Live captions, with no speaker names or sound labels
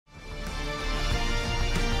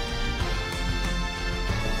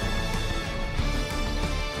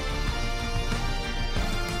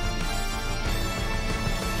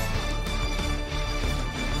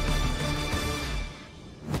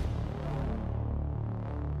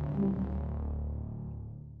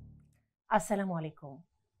আসসালামু আলাইকুম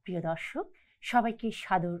প্রিয় দর্শক, সবাইকে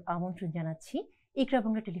সাদর আমন্ত্রণ জানাচ্ছি ইকরা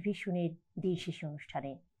বাংলা টেলিভিশনের দিন শেষে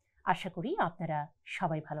অনুষ্ঠানে। আশা করি আপনারা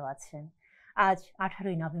সবাই ভালো আছেন। আজ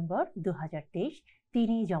 18ই নভেম্বর 2023,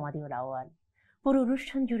 3ই জমাদিউল আউয়াল। পুরো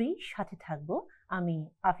অনুষ্ঠান জুড়েই সাথে থাকব আমি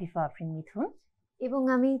আফিফা আফরিন মিথুন এবং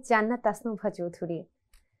আমি জান্নাত তাসনুভা চৌধুরী।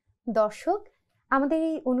 দর্শক, আমাদের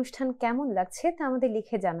এই অনুষ্ঠান কেমন লাগছে তা আমাদের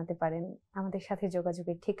লিখে জানাতে পারেন। আমাদের সাথে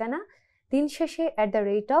যোগাযোগের ঠিকানা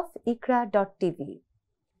dinsheshe@ikra.tv।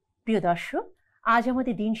 প্রিয় দর্শক, আজ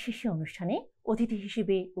আমাদের দিন শেষে অনুষ্ঠানে অতিথি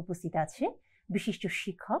হিসেবে উপস্থিত আছে বিশিষ্ট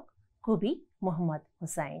শিক্ষক কবি মোহাম্মদ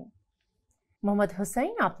হোসাইন। মোহাম্মদ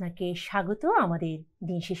হোসাইন, আপনাকে স্বাগত আমাদের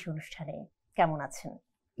দিন শেষে অনুষ্ঠানে। কেমন আছেন?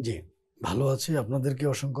 জি, ভালো আছি। আপনাদেরকে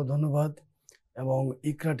অসংখ্য ধন্যবাদ এবং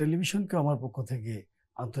ইকরা টেলিভিশনকে আমার পক্ষ থেকে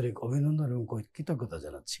আন্তরিক অভিনন্দন এবং কৃতজ্ঞতা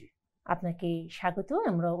জানাচ্ছি। আপনাকে স্বাগত।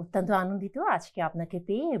 আমরা অত্যন্ত আনন্দিত আজকে আপনাকে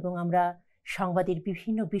পেয়ে এবং আমরা সংবাদের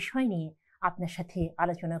বিভিন্ন বিষয় নিয়ে আপনার সাথে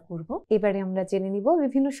আলোচনা করব। এবারে আমরা জেনে নিব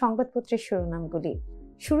বিভিন্ন সংবাদপত্রের শিরোনামগুলি।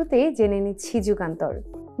 শুরুতে জেনে নিচ্ছি যুগান্তর।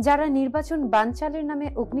 যারা নির্বাচন বানচালের নামে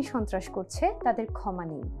অগ্নিসন্ত্রাস করছে তাদের ক্ষমা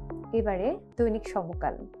নেই। এবারে দৈনিক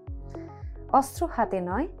সমকাল। অস্ত্র হাতে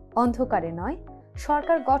নয়, অন্ধকারে নয়,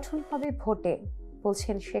 সরকার গঠন হবে ভোটে,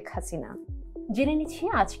 বলছেন শেখ হাসিনা। জেনে নিচ্ছি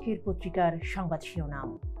আজকের পত্রিকার সংবাদ শিরোনাম।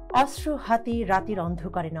 অস্ত্র হাতে রাতের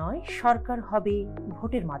অন্ধকারে নয়, সরকার হবে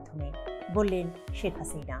ভোটের মাধ্যমে, বললেন শেখ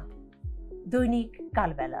হাসিনা। দৈনিক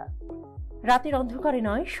কালবেলা। রাতের অন্ধকারে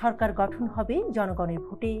নয়, সরকার গঠন হবে জনগণের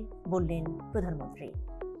ভোটে, বললেন প্রধানমন্ত্রী।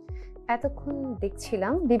 এতক্ষণ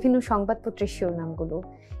দেখছিলাম বিভিন্ন সংবাদপত্রের শিরোনামগুলো।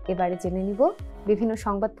 এবারে জেনে নিব বিভিন্ন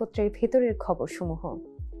সংবাদপত্রের ভেতরের খবরসমূহ।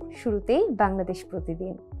 শুরুতেই বাংলাদেশ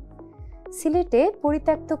প্রতিদিন। সিলেটে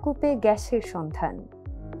পরিত্যক্ত কূপে গ্যাসের সন্ধান।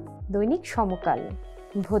 দৈনিক সমকাল।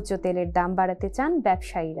 ভোজ্য তেলের দাম বাড়াতে চান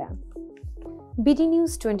ব্যবসায়ীরা।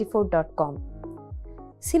 bdnews24.com।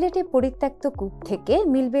 সিলেটে পরিত্যক্ত কূপ থেকে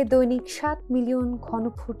মিলবে দৈনিক 7 million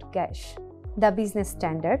ঘনফুট gas, the business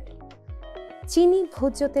standard. চিনি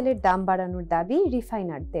ভোজ্য তেলের দাম বাড়ানোর দাবি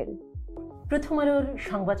রিফাইনারদের। প্রথম আলোর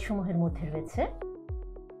সংবাদসমূহের মধ্যে রয়েছে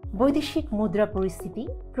বৈদেশিক মুদ্রা পরিস্থিতি,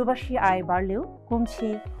 প্রবাসী আয় বাড়লেও কমছে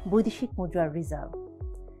বৈদেশিক মুদ্রার রিজার্ভ।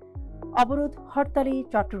 অবরোধ হরতালে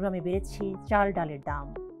চট্টগ্রামে বেড়েছে চাল ডালের দাম।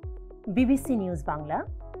 BBC news Bangla.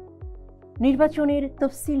 নির্বাচনের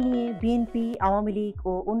তফসিল নিয়ে বিএনপি, আওয়ামী লীগ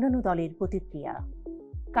ও অন্যান্য দলের প্রতিক্রিয়া।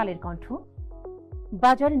 কালের কণ্ঠ।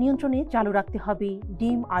 বাজার নিয়ন্ত্রণে চালু রাখতে হবে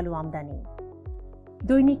ডিম আলু আমদানি।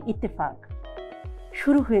 দৈনিক ইত্তেফাক।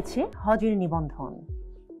 শুরু হয়েছে হজের নিবন্ধন।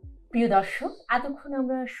 প্রিয় দর্শক, এতক্ষণ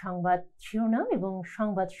আমরা সংবাদ শিরোনাম এবং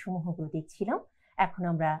সংবাদ সমূহগুলো দেখছিলাম। এখন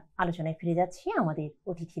আমরা আলোচনায় ফিরে যাচ্ছি আমাদের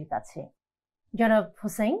অতিথির কাছে। জনাব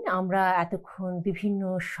হোসাইন, আমরা এতক্ষণ বিভিন্ন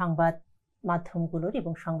সংবাদ মাধ্যমগুলোর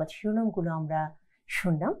এবং সংবাদ শিরোনামগুলো আমরা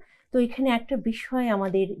শুনলাম। তো এখানে একটা বিষয়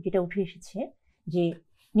আমাদের যেটা উঠে এসেছে যে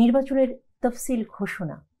নির্বাচনের তফসিল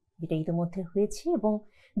ঘোষণা, যেটা ইতিমধ্যে হয়েছে এবং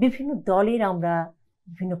বিভিন্ন দলের আমরা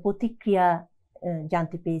বিভিন্ন প্রতিক্রিয়া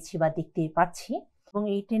জানতে পেরেছি বা দেখতে পাচ্ছি। এবং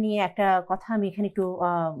এইটা নিয়ে একটা কথা আমি এখানে একটু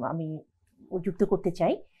আমি যুক্ত করতে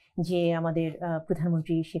চাই যে আমাদের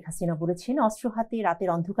প্রধানমন্ত্রী শেখ হাসিনা বলেছেন অস্ত্র হাতে রাতের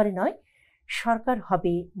অন্ধকারে নয়, সরকার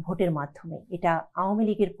হবে ভোটের মাধ্যমে। এটা আওয়ামী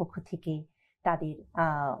লীগের পক্ষ থেকে তাদের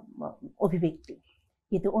অভিব্যক্তি,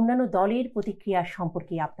 কিন্তু অন্যান্য দলের প্রতিক্রিয়া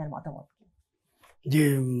সম্পর্কে আপনার মতামত কি? জি,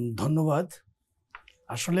 ধন্যবাদ।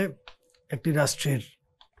 আসলে একটি রাষ্ট্রের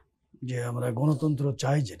যে আমরা গণতন্ত্র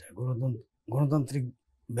চাই, যেটা গণতান্ত্রিক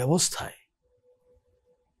ব্যবস্থায়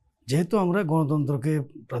যেহেতু আমরা গণতন্ত্রকে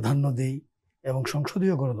প্রাধান্য দিই এবং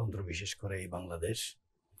সংসদীয় গণতন্ত্র বিশেষ করে এই বাংলাদেশ,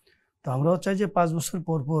 তো আমরাও চাই যে 5 বছর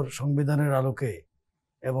পর পর সংবিধানের আলোকে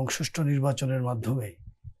এবং সুষ্ঠু নির্বাচনের মাধ্যমে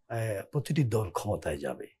প্রতিটি দল ক্ষমতায়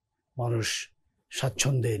যাবে, মানুষ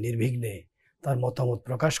স্বাচ্ছন্দ্যে নির্বিঘ্নে তার মতামত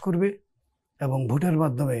প্রকাশ করবে এবং ভোটের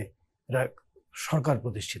মাধ্যমে সরকার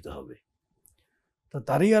প্রতিষ্ঠিত হবে। তো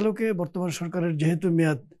তারই আলোকে বর্তমান সরকারের যেহেতু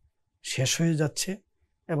মেয়াদ শেষ হয়ে যাচ্ছে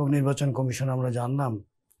এবং নির্বাচন কমিশন আমরা জানলাম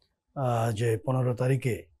যে 15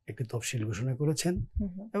 তারিখে একটি তফসিল ঘোষণা করেছেন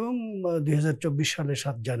এবং 2024 সালে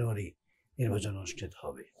 7 জানুয়ারি নির্বাচন অনুষ্ঠিত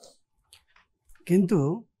হবে। কিন্তু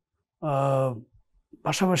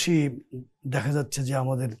পাশাপাশি দেখা যাচ্ছে যে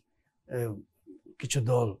আমাদের কিছু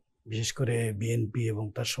দল, বিশেষ করে বিএনপি এবং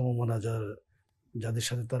তার সমমনা যাদের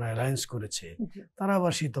সাথে তারা অ্যালায়েন্স করেছে, তারা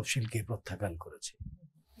আবার সেই তফসিলকে প্রত্যাখ্যান করেছে।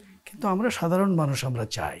 কিন্তু আমরা সাধারণ মানুষ, আমরা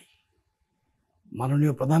চাই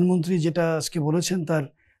মাননীয় প্রধানমন্ত্রী যেটা আজকে বলেছেন, তার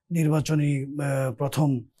নির্বাচনী প্রথম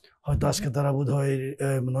হয়তো আজকে তারা বোধহয়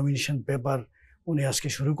নমিনেশন পেপার উনি আজকে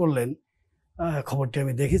শুরু করলেন, খবরটি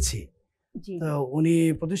আমি দেখেছি। তো উনি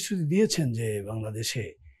প্রতিশ্রুতি দিয়েছেন যে বাংলাদেশে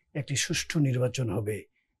একটি সুষ্ঠু নির্বাচন হবে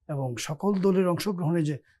এবং সকল দলের অংশগ্রহণে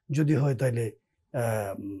যে যদি হয় তাহলে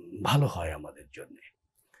ভালো হয় আমাদের জন্য।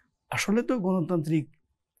 আসলে তো গণতান্ত্রিক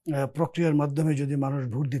প্রক্রিয়ার মাধ্যমে যদি মানুষ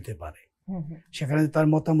ভোট দিতে পারে, সেখানে তার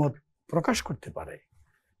মতামত প্রকাশ করতে পারে,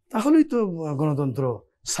 তাহলেই তো গণতন্ত্র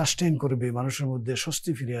সাস্টেইন করবে, মানুষের মধ্যে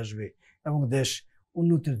স্বস্তি ফিরে আসবে এবং দেশ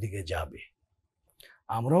উন্নতির দিকে যাবে।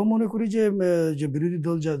 আমরাও মনে করি যে বিরোধী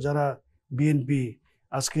দল যারা বিএনপি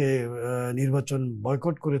আজকে নির্বাচন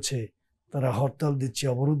বয়কট করেছে, তারা হরতাল দিচ্ছে,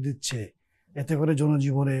 অবরোধ দিচ্ছে, এতে করে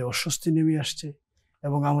জনজীবনে অস্বস্তি নেমে আসছে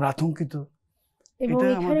এবং আমরা আতঙ্কিত। এবং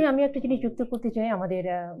এখানে আমি একটা জিনিস যুক্ত করতে চাই, আমাদের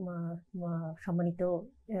সম্মানিত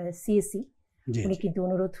সিএসি উনি কিন্তু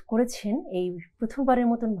অনুরোধ করেছেন, এই প্রথমবারের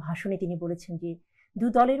মতন ভাষণে তিনি বলেছেন যে দু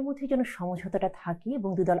দলের মধ্যে যেন সমঝোতাটা থাকে এবং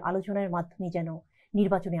দু দল আলোচনার মাধ্যমে যেন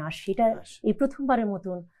নির্বাচনে আসে। এটা এই প্রথমবারের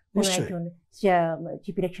মতন কোনো একজন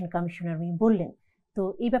চিফ ইলেকশন কমিশনার উনি বললেন। তো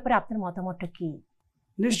এই ব্যাপারে আপনার মতামতটা কি?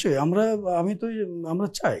 নিশ্চয়ই আমরা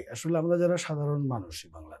চাই, আসলে আমরা যারা সাধারণ মানুষ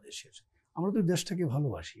বাংলাদেশের, আমরা তো দেশটাকে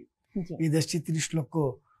ভালোবাসি। এই দেশটি 30 লক্ষ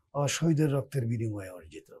শহীদের রক্তের বিনিময়ে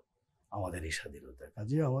অর্জিত আমাদের এই স্বাধীনতা।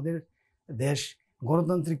 কাজে আমাদের দেশ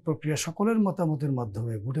গণতান্ত্রিক প্রক্রিয়া, সকলের মতামতের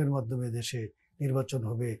মাধ্যমে, ভোটের মাধ্যমে দেশে নির্বাচন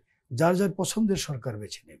হবে, যার যার পছন্দের সরকার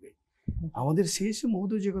বেছে নেবে। আমাদের সিএসি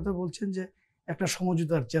মহোদয় যে কথা বলছেন যে একটা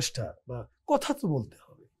সমঝোতার চেষ্টা বা কথা তো বলতে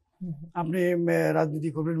হবে। আপনি রাজনীতি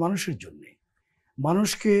করবেন মানুষের জন্য,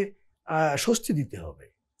 মানুষকে স্বস্তি দিতে হবে।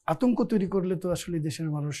 আতঙ্ক তৈরি করলে তো আসলে দেশের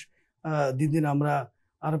মানুষ দিন দিন আমরা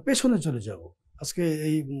আরো পেছনে চলে যাব। আজকে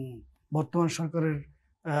এই বর্তমান সরকারের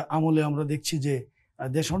আমলে আমরা দেখছি যে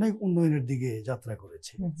দেশ অনেক উন্নয়নের দিকে যাত্রা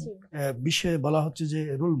করেছে, বিশ্বে বলা হচ্ছে যে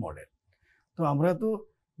রোল মডেল। তো আমরা তো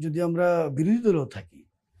যদি আমরা বিরোধী দলেও থাকি,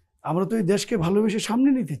 আমরা তো এই দেশকে ভালোবেসে সামনে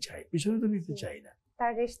নিতে চাই, পিছনে তো নিতে চাই না।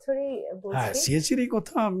 তার রেশ ধরেই হ্যাঁ, সিএসির এই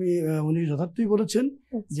কথা উনি যথার্থই বলেছেন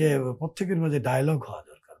যে প্রত্যেকের মাঝে ডায়ালগ হওয়া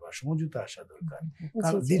দরকার বা সমঝোতা আসা দরকার,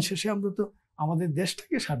 কারণ দিন শেষে আমরা তো আমাদের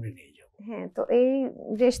দেশটাকে সামনে নিয়ে যাব। হ্যাঁ, তো এই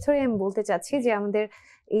রেশ ধরে আমি বলতে চাচ্ছি যে আমাদের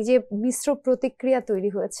এই যে মিশ্র প্রতিক্রিয়া তৈরি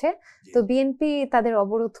হয়েছে, তো বিএনপি তাদের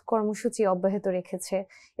অবরোধ কর্মসূচি অব্যাহত রেখেছে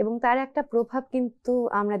এবং তার একটা প্রভাব কিন্তু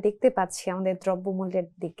আমরা দেখতে পাচ্ছি আমাদের দ্রব্যমূল্যের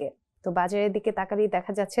দিকে। তো বাজারের দিকে তাকালেই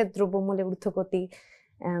দেখা যাচ্ছে দ্রব্যমূল্যের ঊর্ধ্বগতি,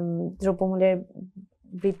 দ্রব্যমূল্যের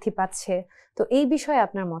বৃদ্ধি পাচ্ছে। তো এই বিষয়ে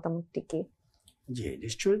আপনার মতামতটি কি? জি,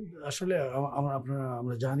 নিশ্চয়ই। আসলে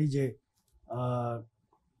আমরা জানি যে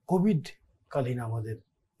কোভিড কালীন আমাদের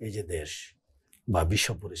এই যে দেশ বা বিশ্ব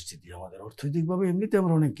পরিস্থিতি, আমাদের অর্থনৈতিকভাবে এমনিতে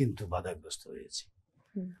আমরা অনেক কিন্তু বাধাগ্রস্ত হয়েছি।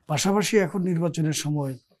 পাশাপাশি এখন নির্বাচনের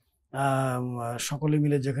সময় সকলে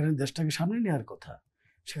মিলে যেখানে দেশটাকে সামনে নেওয়ার কথা,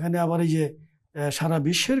 সেখানে আবার এই যে সারা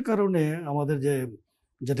বিশ্বের কারণে আমাদের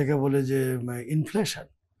যেটাকে বলে যে ইনফ্লেশন,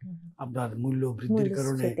 আপনার মূল্য বৃদ্ধির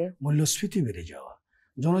কারণে মূল্যস্ফীতি বেড়ে যাওয়া,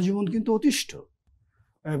 জনজীবন কিন্তু অতিষ্ঠ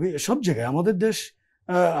সব জায়গায়। আমাদের দেশ,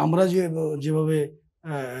 আমরা যেভাবে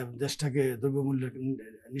দেশটাকে দ্রব্যমূল্যের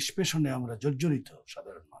নিষ্পেষণে আমরা জর্জরিত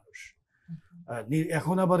সাধারণ মানুষ,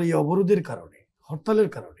 এখন আবার এই অবরোধের কারণে, হরতালের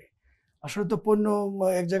কারণে আসলে তো পণ্য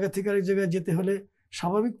এক জায়গা থেকে আরেক জায়গায় যেতে হলে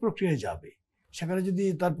স্বাভাবিক প্রক্রিয়ায় যাবে। সেখানে যদি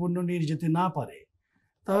তার পণ্য নিয়ে যেতে না পারে,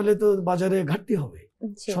 তাহলে তো বাজারে ঘাটতি হবে,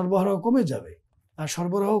 সরবরাহ কমে যাবে, আর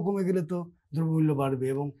সরবরাহ কমে গেলে তো দ্রব্যমূল্য বাড়বে।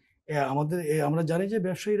 এবং আমরা জানি যে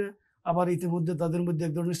ব্যবসায়ীরা আবার ইতিমধ্যে তাদের মধ্যে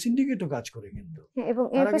এক ধরনের সিন্ডিকেটও কাজ করে কিন্তু, এবং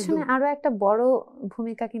এর পেছনে আরো একটা বড়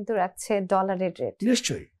ভূমিকা কিন্তু রাখছে ডলারের রেট।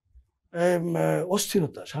 নিশ্চয়ই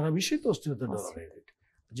অস্থিরতা, সারা বিশ্বে তো অস্থিরতা ডলারের রেট।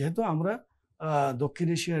 যেহেতু আমরা দক্ষিণ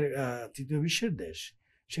এশিয়ার তৃতীয় বিশ্বের দেশ,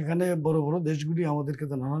 সেখানে বড় বড় দেশগুলি আমাদেরকে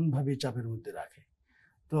তো নানানভাবে চাপের মধ্যে রাখে।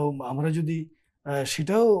 তো আমরা যদি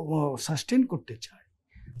সেটাও সাস্টেন করতে চাই,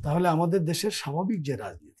 তাহলে আমাদের দেশের স্বাভাবিক যে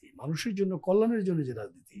রাজনীতি, মানুষের জন্য কল্যাণের জন্য যে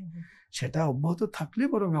রাজনীতি, সেটা অব্যাহত থাকলে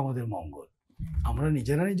বরং আমাদের মঙ্গল। আমরা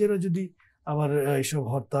নিজেরা যদি আবার এইসব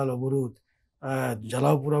হরতাল, অবরোধ,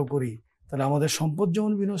 জ্বালাও পোড়াও করি, তাহলে আমাদের সম্পদ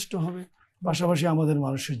যেমন বিনষ্ট হবে, পাশাপাশি আমাদের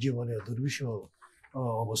মানুষের জীবনে দুর্বিষহ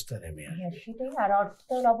অবস্থা নেমে আসবে। সেটাই। আর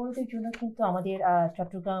হরতাল অবরোধের জন্য কিন্তু আমাদের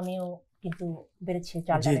চট্টগ্রামেও কিন্তু বেড়েছে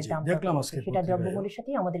চাল ডালের দাম, দেখলাম আজকে, সেটা দ্রব্যমূল্যের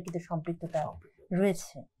সাথে আমাদের কিন্তু সম্পৃক্ততা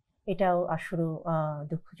রয়েছে। এটাও আসলে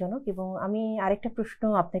দুঃখজনক। এবং আমি আরেকটা প্রশ্ন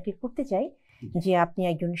আপনাকে করতে চাই যে আপনি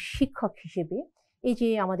একজন শিক্ষক হিসেবে এই যে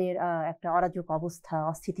আমাদের একটা অরাজক অবস্থা,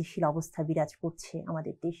 অস্থিতিশীল অবস্থা বিরাজ করছে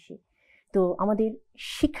আমাদের দেশে, তো আমাদের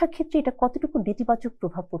শিক্ষাক্ষেত্রে এটা কতটুকু নেতিবাচক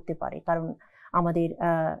প্রভাব পড়তে পারে? কারণ আমাদের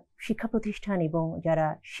শিক্ষা প্রতিষ্ঠান এবং যারা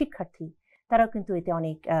শিক্ষার্থী, তারাও কিন্তু এতে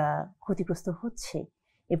অনেক ক্ষতিগ্রস্ত হচ্ছে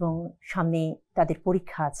এবং সামনে তাদের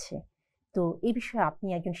পরীক্ষা আছে। তো এই বিষয়ে আপনি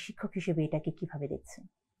একজন শিক্ষক হিসেবে এটাকে কিভাবে দেখছেন?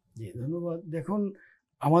 জি, ধন্যবাদ। দেখুন,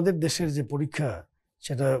 আমাদের দেশের যে পরীক্ষা,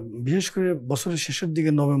 সেটা বিশেষ করে বছরের শেষের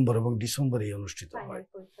দিকে নভেম্বর এবং ডিসেম্বরে অনুষ্ঠিত হয়।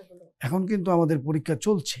 এখন কিন্তু আমাদের পরীক্ষা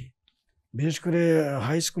চলছে, বিশেষ করে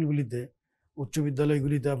হাই স্কুলগুলিতে, উচ্চ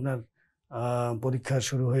বিদ্যালয়গুলিতে আপনার পরীক্ষা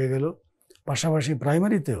শুরু হয়ে গেল। পাশাপাশি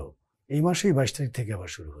প্রাইমারিতেও এই মাসেই 22 তারিখ থেকে আবার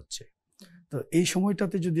শুরু হচ্ছে। তো এই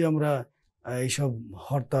সময়টাতে যদি আমরা এইসব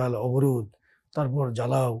হরতাল, অবরোধ, তারপর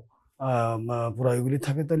জ্বালাও পোড়া এগুলি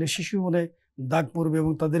থাকে, তাহলে শিশু মনে দাগ পড়বে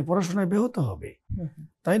এবং তাদের পড়াশোনায় ব্যাহত হবে,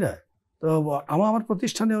 তাই না? তো আমার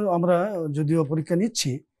প্রতিষ্ঠানেও আমরা যদিও পরীক্ষা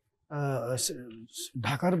নিচ্ছি,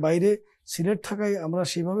 ঢাকার বাইরে সিলেট থাকায় আমরা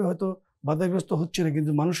সেভাবে হয়তো বাধাগ্রস্ত হচ্ছে না,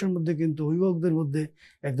 কিন্তু মানুষের মধ্যে, কিন্তু অভিভাবকদের মধ্যে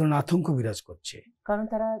এক ধরনের আতঙ্ক বিরাজ করছে, কারণ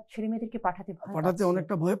তারা ছেলে মেয়েদেরকে পাঠাতে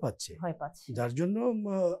অনেকটা ভয় পাচ্ছে। যার জন্য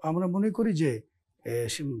আমরা মনে করি যে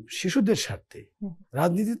শিশুদের স্বার্থে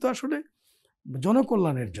রাজনীতি তো আসলে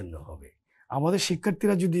জনকল্যাণের জন্য হবে। আমাদের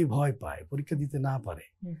শিক্ষার্থীরা যদি ভয় পায়, পরীক্ষা দিতে না পারে,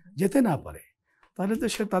 যেতে না পারে, তাহলে তো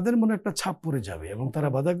তাদের মনে একটা ছাপ পড়ে যাবে এবং তারা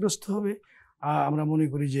বাধাগ্রস্ত হবে। আমরা মনে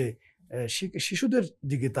করি যে শিশুদের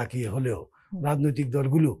দিকে তাকিয়ে হলেও রাজনৈতিক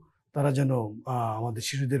দলগুলো তারা যেন আমাদের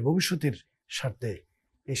শিশুদের ভবিষ্যতের স্বার্থে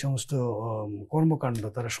এই সমস্ত কর্মকাণ্ড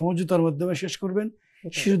তারা সমঝোতার মাধ্যমে শেষ করবেন,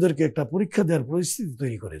 শিশুদেরকে একটা পরীক্ষা দেওয়ার পরিস্থিতি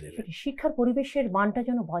তৈরি করে দেবেন। শিক্ষার পরিবেশের মানটা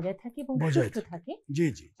যেন বজায় থাকে এবং সুস্থ থাকে। জি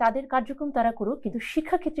জি, তাদের কার্যক্রম তারা করুক, কিন্তু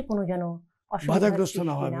শিক্ষা ক্ষেত্রে কোনো যেন বাধাগ্রস্ত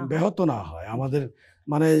না হয়, ব্যাহত না হয়। আমাদের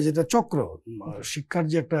মানে যেটা চক্র, শিক্ষার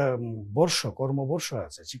যে একটা বর্ষ, কর্মবর্ষ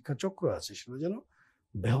আছে, শিক্ষা চক্র আছে, সেটা যেন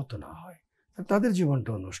ব্যাহত না হয়, তাদের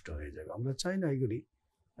জীবনটাও নষ্ট হয়ে যাবে। আমরা চাই না এগুলি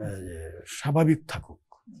স্বাভাবিক থাকুক।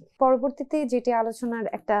 পরবর্তীতে যেটি আলোচনার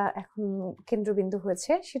একটা এখন কেন্দ্রবিন্দু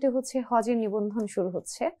হয়েছে সেটি হচ্ছে হজের নিবন্ধন শুরু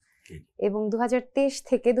হচ্ছে, এবং 2023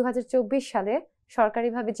 থেকে 2024 সালে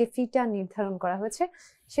সরকারিভাবে যে ফিটা নির্ধারণ করা হয়েছে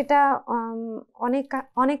সেটা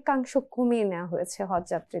অনেকাংশ কমিয়ে নেওয়া হয়েছে হজ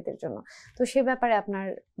যাত্রীদের জন্য। তো সে ব্যাপারে আপনার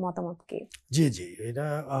মতামত কি? জি জি, এটা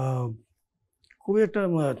খুবই একটা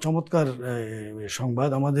চমৎকার সংবাদ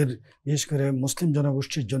আমাদের, বিশেষ করে মুসলিম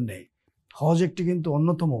জনগোষ্ঠীর জন্য। হজ একটি কিন্তু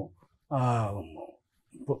অন্যতম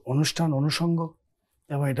অনুষ্ঠান, অনুষঙ্গ,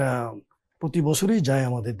 এবং এটা প্রতি বছরই যায়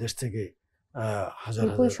আমাদের দেশ থেকে হাজার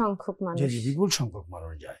বিপুল সংখ্যক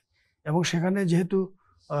মানুষ যায়। এবং সেখানে যেহেতু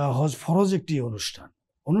হজ ফরজ একটি অনুষ্ঠান,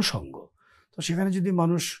 অনুষঙ্গ, তো সেখানে যদি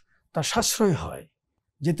মানুষ তার সাশ্রয় হয়,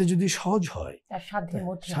 যেতে যদি সহজ হয়,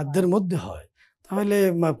 সাধ্যের মধ্যে হয়, তাহলে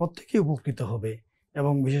প্রত্যেকেই উপকৃত হবে।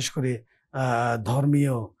 এবং বিশেষ করে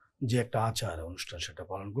ধর্মীয় যে একটা আচার অনুষ্ঠান, সেটা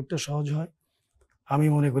পালন করতে সহজ হয়। আমি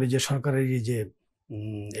মনে করি যে সরকারের এই যে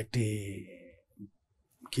একটি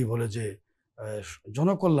কি বলে যে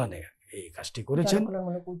জনকল্যাণে এই কাজটি করেছেন,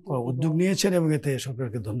 উদ্যোগ নিয়েছেন, এবং এতে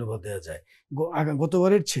সরকারকে ধন্যবাদ দেওয়া যায়।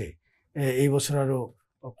 গতবারের চেয়ে এই বছর আরো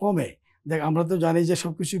কমে, দেখ আমরা তো জানি যে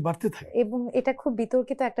সবকিছুই বাড়তে থাকে, এবং এটা খুব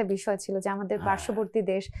বিতর্কিত একটা বিষয় ছিল যে আমাদের পার্শ্ববর্তী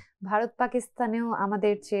দেশ ভারত পাকিস্তানেও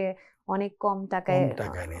আমাদের চেয়ে অনেক কম টাকায়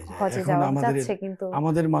হজে যাওয়া যাচ্ছে, কিন্তু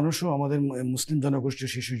আমাদের মানুষও, আমাদের মুসলিম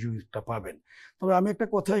জনগোষ্ঠীর শিশু সুযোগটা পাবেন। তবে আমি একটা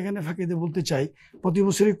কথা এখানে ফাঁকি দিয়ে বলতে চাই, প্রতি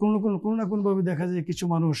বছরই কোনো না কোনোভাবে দেখা যায় কিছু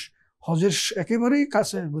মানুষ হজের একেবারেই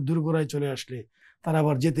কাছে দূরগোড়ায় চলে আসলে তারা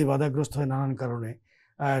আবার যেতে বাধাগ্রস্ত হয় নানান কারণে।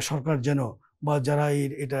 সরকার যেন, বা যারা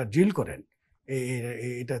এটা ড্রিল করেন,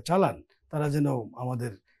 এটা চালান, তারা যেন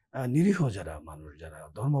আমাদের নিরীহ যারা মানুষ, যারা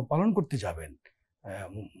ধর্ম পালন করতে যাবেন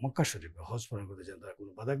মক্কা শরীফে, হজ পালন করতে যেন তারা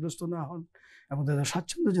কোনো বাধাগ্রস্ত না হন এবং তারা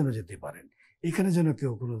স্বাচ্ছন্দ্য যেন যেতে পারেন। এখানে যেন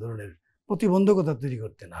কেউ কোনো ধরনের প্রতিবন্ধকতা তৈরি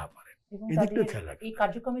করতে না পারেন, এদিকটাও খেয়াল রাখবেন। এই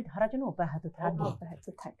কার্যক্রমের ধারা যেন অব্যাহত থাকে।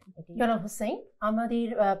 জনাব হোসেন, আমাদের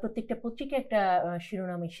প্রত্যেকটা পত্রিকায় একটা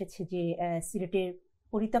শিরোনাম এসেছে যে সিলেটের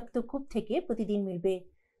পরিত্যক্ত কূপ থেকে প্রতিদিন মিলবে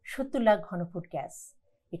 70 লাখ ঘনফুট গ্যাস।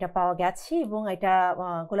 এটা পাওয়া গেছে এবং এটা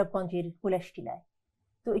গোলাপগঞ্জের কৈলাসটিলায়।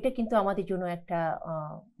 তো এটা কিন্তু আমাদের জন্য একটা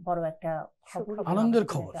বড় একটা খবর, আনন্দের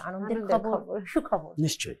খবর, সুখবর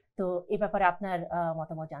নিশ্চয়ই। তো এ ব্যাপারে আপনার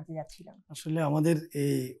মতামত জানতে যাচ্ছিলাম। আসলে আমাদের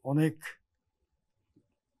এই অনেক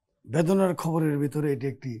বেদনার খবরের ভিতরে এটি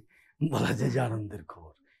একটি বলা যায় যে আনন্দের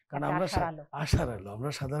খবর, কারণ আমরা আশার আলো। আমরা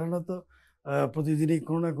সাধারণত প্রতিদিনই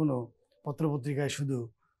কোনো না কোনো পত্রপত্রিকায় শুধু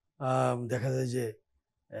দেখা যায় যে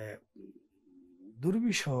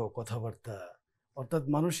দুর্বিষহ কথাবার্তা, অর্থাৎ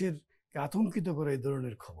মানুষের আতঙ্কিত করে এই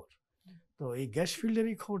ধরনের খবর। তো এই গ্যাস ফিল্ডের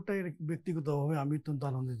এই খবরটা ব্যক্তিগতভাবে আমি অত্যন্ত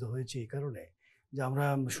আনন্দিত হয়েছি এই কারণে যে আমরা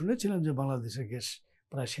শুনেছিলাম যে বাংলাদেশের গ্যাস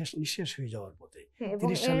প্রায় নিঃশেষ হয়ে যাওয়ার পথে।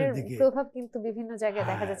 30 সালের দিকে প্রভাব কিন্তু বিভিন্ন জায়গায়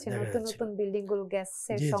দেখা যাচ্ছে, নতুন নতুন বিল্ডিং গুলো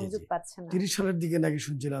গ্যাসের সংযোগ পাচ্ছে না। 30 সালের দিকে নাকি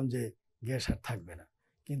শুনছিলাম যে গ্যাস আর থাকবে না,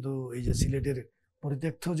 কিন্তু এই যে সিলেটের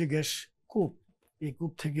পরিত্যক্ত যে গ্যাস কূপ, এই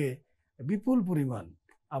কূপ থেকে বিপুল পরিমাণ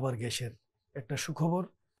আবার গ্যাসের একটা সুখবর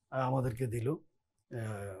আমাদেরকে দিল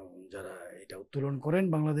যারা এটা উত্তোলন করেন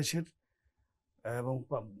বাংলাদেশের, এবং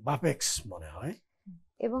বাপেক্স মনে হয়,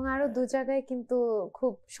 এবং আরো দু জায়গায় কিন্তু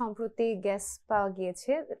খুব সম্প্রতি গ্যাস পাওয়া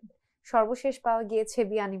গিয়েছে। সর্বশেষ পাওয়া গিয়েছে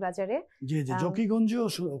বিয়ানীবাজারে, জকিগঞ্জেও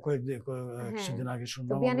কয়েকদিন আগে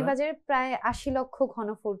শুনলাম। বিয়ানীবাজারে প্রায় 80 লক্ষ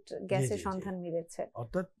ঘনফুট গ্যাসের সন্ধান মিলেছে।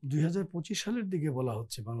 অর্থাৎ 2025 সালের দিকে বলা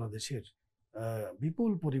হচ্ছে বাংলাদেশের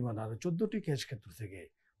বিপুল পরিমাণ আরো 14টি গ্যাস ক্ষেত্র থেকে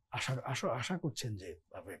আশা করছেন যে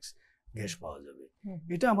অ্যাপেক্স গ্যাস পাওয়া যাবে।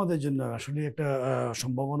 এটা আমাদের জন্য আসলে একটা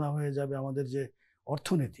সম্ভাবনা হয়ে যাবে। আমাদের যে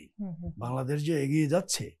অর্থনীতি বাংলাদেশ যে এগিয়ে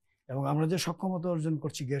যাচ্ছে এবং আমরা যে সক্ষমতা অর্জন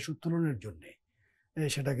করছি গ্যাস উত্তোলনের জন্য,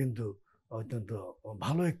 সেটা কিন্তু অত্যন্ত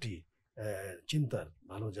ভালো একটি চিন্তার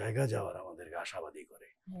ভালো জায়গা যাওয়ার আমাদেরকে আশাবাদী করে।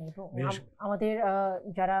 আমাদের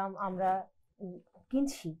যারা আমরা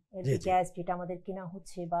কিনছি গ্যাস, যেটা আমাদের কেনা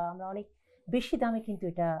হচ্ছে বা আমরা অনেক বেশি দামে কিন্তু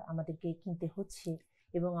এটা আমাদেরকে কিনতে হচ্ছে,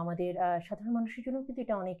 এবং আমাদের সাধারণ মানুষের জন্য কিন্তু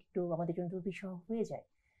এটা অনেক একটু আমাদের জন্য দুর্বিষহ হয়ে যায়,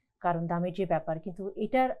 কারণ দামের যে ব্যাপার। কিন্তু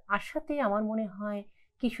এটার আশাতে আমার মনে হয়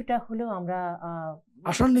কিছুটা হলেও আমরা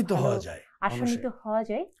আশান্বিত হওয়া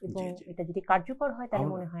যায়, এবং এটা যদি কার্যকর হয় তাহলে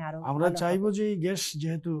মনে হয় আরো আমরা চাইবো যে এই গ্যাস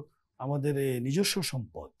যেহেতু আমাদের নিজস্ব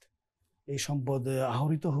সম্পদ, এই সম্পদ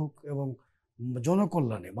আহরিত হোক এবং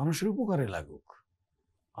জনকল্যাণে মানুষের উপকারে লাগুক,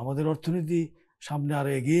 আমাদের অর্থনীতি সামনে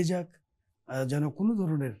আরো এগিয়ে যাক, যেন কোনো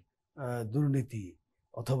ধরনের দুর্নীতি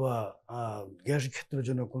অথবা গ্যাস ক্ষেত্রের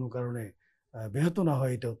জন্য কোনো কারণে ব্যাহত না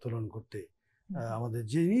হয়। এটা উত্তোলন করতে আমাদের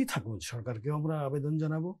যিনি থাকুন সরকারকেও আমরা আবেদন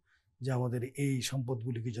জানাবো যে আমাদের এই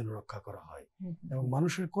সম্পদগুলিকে যেন রক্ষা করা হয় এবং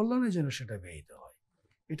মানুষের কল্যাণে যেন সেটা ব্যয়িত হয়।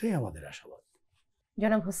 এটাই আমাদের আশাবাদ।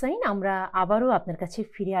 জনাব হোসাইন, আমরা আবারও আপনার কাছে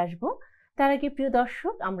ফিরে আসব। তার আগে প্রিয়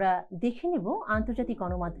দর্শক, আমরা দেখে নেব আন্তর্জাতিক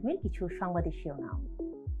গণমাধ্যমের কিছু সংবাদের শিরোনাম।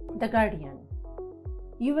 The guardian: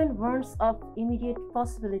 UN warns of immediate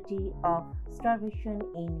possibility of starvation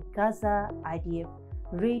in Gaza. IDF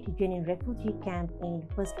raid Jenin refugee camp in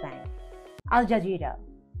West Bank. Al Jazeera: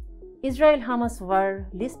 Israel-Hamas war,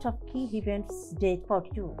 list of key events, day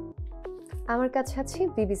 42. আমার কাছে আছে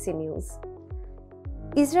BBC news: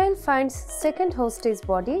 Israel finds second hostage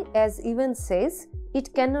body as UN says it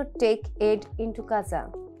cannot take aid into Gaza.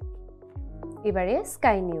 এবারে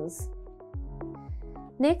sky news: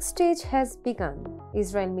 Next stage has begun,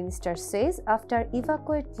 Israel minister says after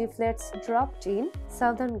evacuate leaflets dropped in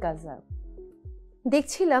southern Gaza.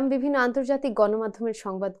 দেখছিলাম বিভিন্ন আন্তর্জাতিক গণমাধ্যমের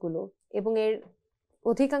সংবাদগুলো, এবং এর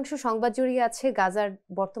অধিকাংশ সংবাদ জড়িয়ে আছে গাজার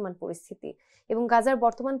বর্তমান পরিস্থিতি, এবং গাজার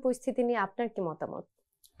বর্তমান পরিস্থিতি নিয়ে আপনার কি মতামত?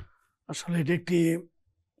 আসলে এটি একটি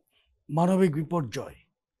মানবিক বিপর্যয়।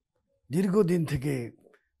 দীর্ঘদিন থেকে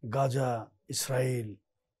গাজা, ইসরায়েল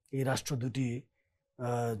এই রাষ্ট্র দুটি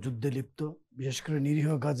যুদ্ধে লিপ্ত, বিশেষ করে নিরীহ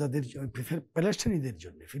গাজাদের, প্যালেস্টাইনিদের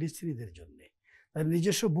জন্য, ফিলিস্তিনিদের জন্য তার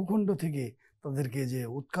নিজস্ব ভূখণ্ড থেকে তাদেরকে যে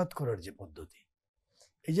উৎখাত করার যে পদ্ধতি,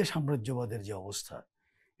 এই যে সাম্রাজ্যবাদের যে অবস্থা,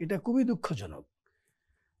 এটা খুবই দুঃখজনক।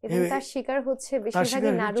 তার শিকার হচ্ছে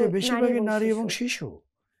বেশিরভাগই নারী এবং শিশু।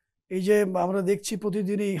 এই যে আমরা দেখছি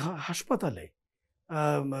প্রতিদিনই হাসপাতালে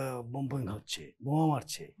বোম্বিং হচ্ছে, বোমা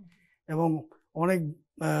মারছে, এবং অনেক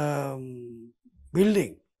বিল্ডিং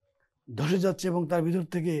ধসে যাচ্ছে এবং তার ভিতর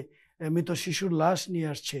থেকে মৃত শিশুর লাশ নিয়ে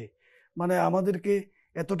আসছে। মানে আমাদেরকে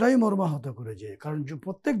এতটাই মর্মাহত করে, যে কারণ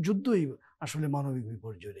প্রত্যেক যুদ্ধই আসলে মানবিক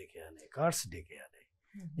বিপর্যয় ডেকে আনে, কার্স ডেকে আনে,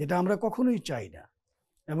 যেটা আমরা কখনোই চাই না।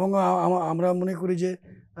 এবং আমরা মনে করি যে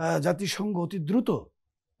জাতিসংঘ অতি দ্রুত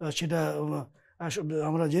সেটা,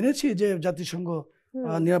 আমরা জেনেছি যে জাতিসংঘ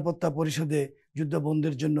নিরাপত্তা পরিষদে যুদ্ধ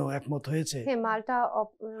বন্ধের জন্য একমত হয়েছে।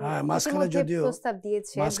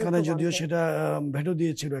 মাঝখানে যদিও সেটা ভেটো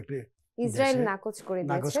দিয়েছিল, একটা ইসরায়েল নাকচ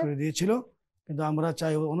করে দিয়েছিল, কিন্তু আমরা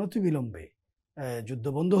চাই অনতিবিলম্বে যুদ্ধ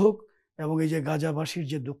বন্ধ হোক এবং এই যে গাজাবাসীর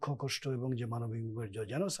যে দুঃখ কষ্ট এবং যে মানবিক বিপর্যয়,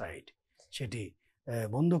 জেনোসাইড, সেটি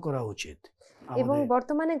বন্ধ করা উচিত। এবং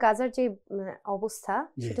বর্তমানে গাজার যে অবস্থা,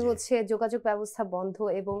 সেটা হচ্ছে যোগাযোগ ব্যবস্থা বন্ধ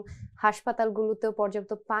এবং হাসপাতালগুলোতেও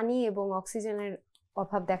পর্যাপ্ত পানি এবং অক্সিজেনের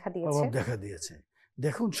অভাব দেখা দিয়েছে।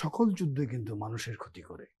 দেখুন, সকল যুদ্ধ কিন্তু মানুষের ক্ষতি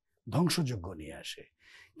করে, ধ্বংসযজ্ঞ নিয়ে আসে।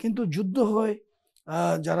 কিন্তু যুদ্ধ হয়,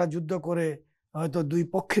 যারা যুদ্ধ করে হয়তো দুই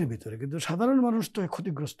পক্ষের ভিতরে, কিন্তু সাধারণ মানুষ তো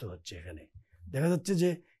ক্ষতিগ্রস্ত হচ্ছে। এখানে দেখা যাচ্ছে যে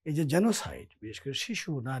এই যে জেনোসাইড, বিশেষ করে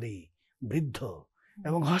শিশু, নারী, বৃদ্ধ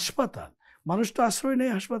এবং হাসপাতাল, মানুষ তো আশ্রয়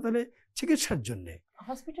নেই হাসপাতালে চিকিৎসার জন্য,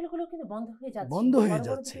 হসপিটালগুলো কিন্তু বন্ধ হয়ে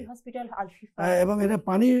যাচ্ছে এবং এরা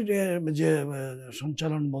পানির যে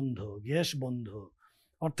সঞ্চালন বন্ধ, গ্যাস বন্ধ।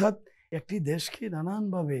 অর্থাৎ একটি দেশকে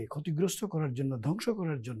নানানভাবে ক্ষতিগ্রস্ত করার জন্য, ধ্বংস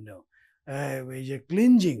করার জন্য, এই যে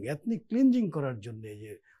ক্লিনজিং, এথনিক ক্লিনজিং করার জন্য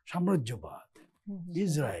যে সাম্রাজ্যবাদ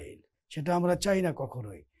ইসরায়েল, সেটা আমরা চাই না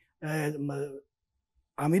কখনোই।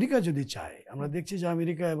 আমেরিকা যদি চায়, আমরা দেখছি যে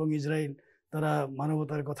আমেরিকা এবং ইসরায়েল তারা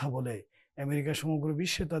মানবতার কথা বলে, আমেরিকা সমগ্র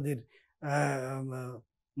বিশ্বে তাদের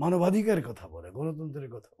মানবাধিকারের কথা বলে,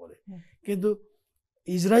 গণতন্ত্রের কথা বলে, কিন্তু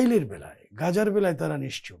ইসরায়েলের বেলায়, গাজার বেলায় তারা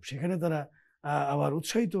নিশ্চুপ। সেখানে তারা আবার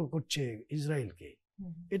উৎসাহিত করছে ইসরায়েলকে।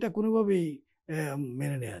 এটা কোনোভাবেই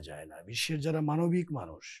মেনে নেওয়া যায় না। বিশ্বের যারা মানবিক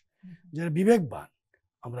মানুষ, যারা বিবেকবান,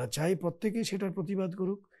 আমরা চাই প্রত্যেকেই সেটার প্রতিবাদ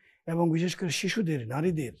করুক, এবং বিশেষ করে শিশুদের,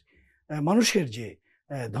 নারীদের, মানুষের যে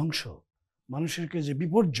ধ্বংস, মানুষেরকে যে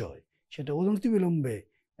বিপর্যয়, সেটা অনতিবিলম্বে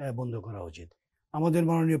বন্ধ করা উচিত। আমাদের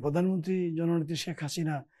মাননীয় প্রধানমন্ত্রী জননেত্রী শেখ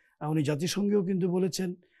হাসিনা উনি জাতিসংঘেও কিন্তু বলেছেন,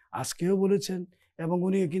 আজকেও বলেছেন, এবং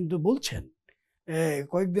উনি কিন্তু বলছেন।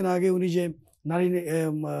 কয়েকদিন আগে উনি যে নারী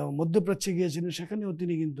মধ্যপ্রাচ্যে গিয়েছিলেন, সেখানেও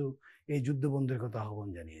তিনি কিন্তু এই যুদ্ধবন্ধের কথা আহ্বান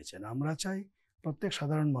জানিয়েছেন। আমরা চাই প্রত্যেক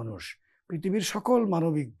সাধারণ মানুষ, পৃথিবীর সকল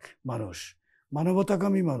মানবিক মানুষ,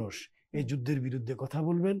 মানবতাকামী মানুষ এই যুদ্ধের বিরুদ্ধে কথা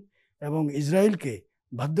বলবেন এবং ইসরায়েলকে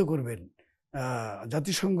বাধ্য করবেন,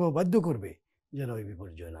 জাতিসংঘ বাধ্য করবে যেন ওই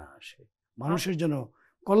বিপর্যয় না আসে, মানুষের যেন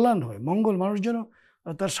কল্যাণ হয়, মঙ্গল, মানুষ যেন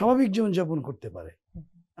তার স্বাভাবিক জীবনযাপন করতে পারে।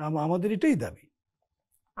 আমাদের এটাই দাবি।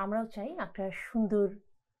 আমরাও চাই একটা সুন্দর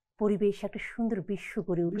পরিবেশ, একটা সুন্দর বিশ্ব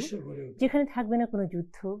গড়ে উঠুক, যেখানে থাকবে না কোনো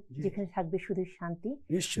যুদ্ধ, যেখানে থাকবে শুধু শান্তি।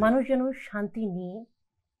 মানুষ যেন শান্তি নিয়ে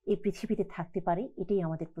এই পৃথিবীতে থাকতে পারে, এটাই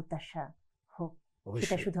আমাদের প্রত্যাশা হোক।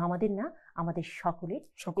 সেটা শুধু আমাদের না, আমাদের সকলের,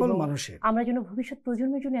 সকল মানুষের। আমরা যেন ভবিষ্যৎ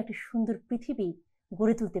প্রজন্মের জন্য একটা সুন্দর পৃথিবী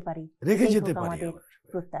গড়ে তুলতে পারি, রেখে যেতে পারি, আমাদের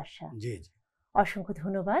প্রত্যাশা। জি জি। অসংখ্য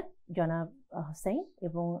ধন্যবাদ জনাব হোসাইন,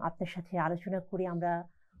 এবং আপনার সাথে আলোচনা করে আমরা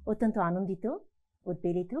অত্যন্ত আনন্দিত,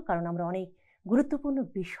 উদ্বেলিত, কারণ আমরা অনেক গুরুত্বপূর্ণ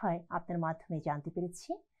বিষয় আপনার মাধ্যমে জানতে পেরেছি।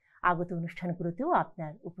 আগত অনুষ্ঠানগুলোতেও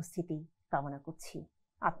আপনার উপস্থিতি কামনা করছি।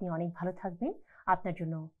 আপনি অনেক ভালো থাকবেন, আপনার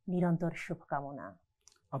জন্য নিরন্তর শুভকামনা।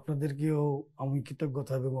 আপনাদেরকেও আমি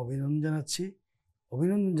কৃতজ্ঞতা এবং অভিনন্দন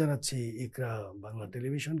জানাচ্ছি ইকরা বাংলা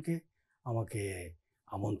টেলিভিশনকে আমাকে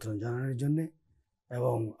আমন্ত্রণ জানানোর জন্য,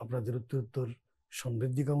 এবং আপনাদের উত্তর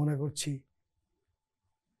সমৃদ্ধি কামনা করছি।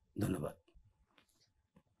 ধন্যবাদ।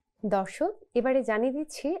 দর্শক, এবারে জানিয়ে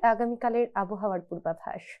দিচ্ছি আগামীকালের আবহাওয়ার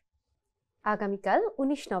পূর্বাভাস। আগামীকাল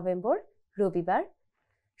 19 নভেম্বর রবিবার,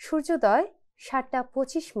 সূর্যোদয়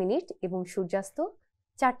 7:25 এবং সূর্যাস্ত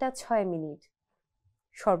 4:06।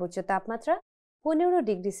 সর্বোচ্চ তাপমাত্রা 15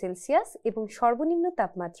 ডিগ্রি সেলসিয়াস এবং সর্বনিম্ন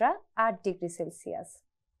তাপমাত্রা 8 ডিগ্রি সেলসিয়াস।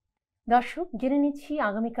 দর্শক, জেনে নিচ্ছি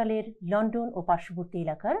আগামীকালের লন্ডন ও পার্শ্ববর্তী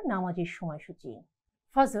এলাকার নামাজের সময়সূচি।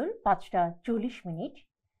 ফজর 5:40,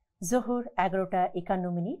 জোহর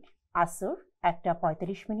 11:51, আসর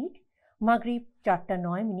 1:45, মাগরিব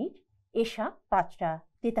 4:09, এশা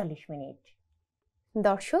 5:43।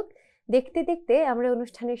 দর্শক, দেখতে দেখতে আমরা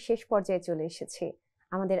অনুষ্ঠানের শেষ পর্যায়ে চলে এসেছি।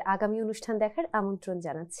 আমাদের আগামী অনুষ্ঠান দেখার আমন্ত্রণ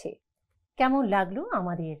জানাচ্ছি। কেমন লাগলো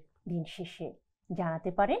আমাদের দিন শেষে জানাতে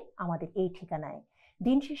পারেন আমাদের এই ঠিকানায়,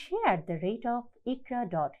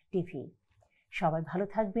 dinseshe@ikra.tv। সবাই ভালো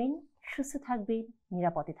থাকবেন, সুস্থ থাকবেন,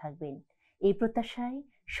 নিরাপদে থাকবেন, এই প্রত্যাশায়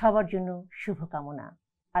সবার জন্য শুভকামনা।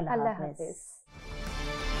 আল্লাহ হাফেজ।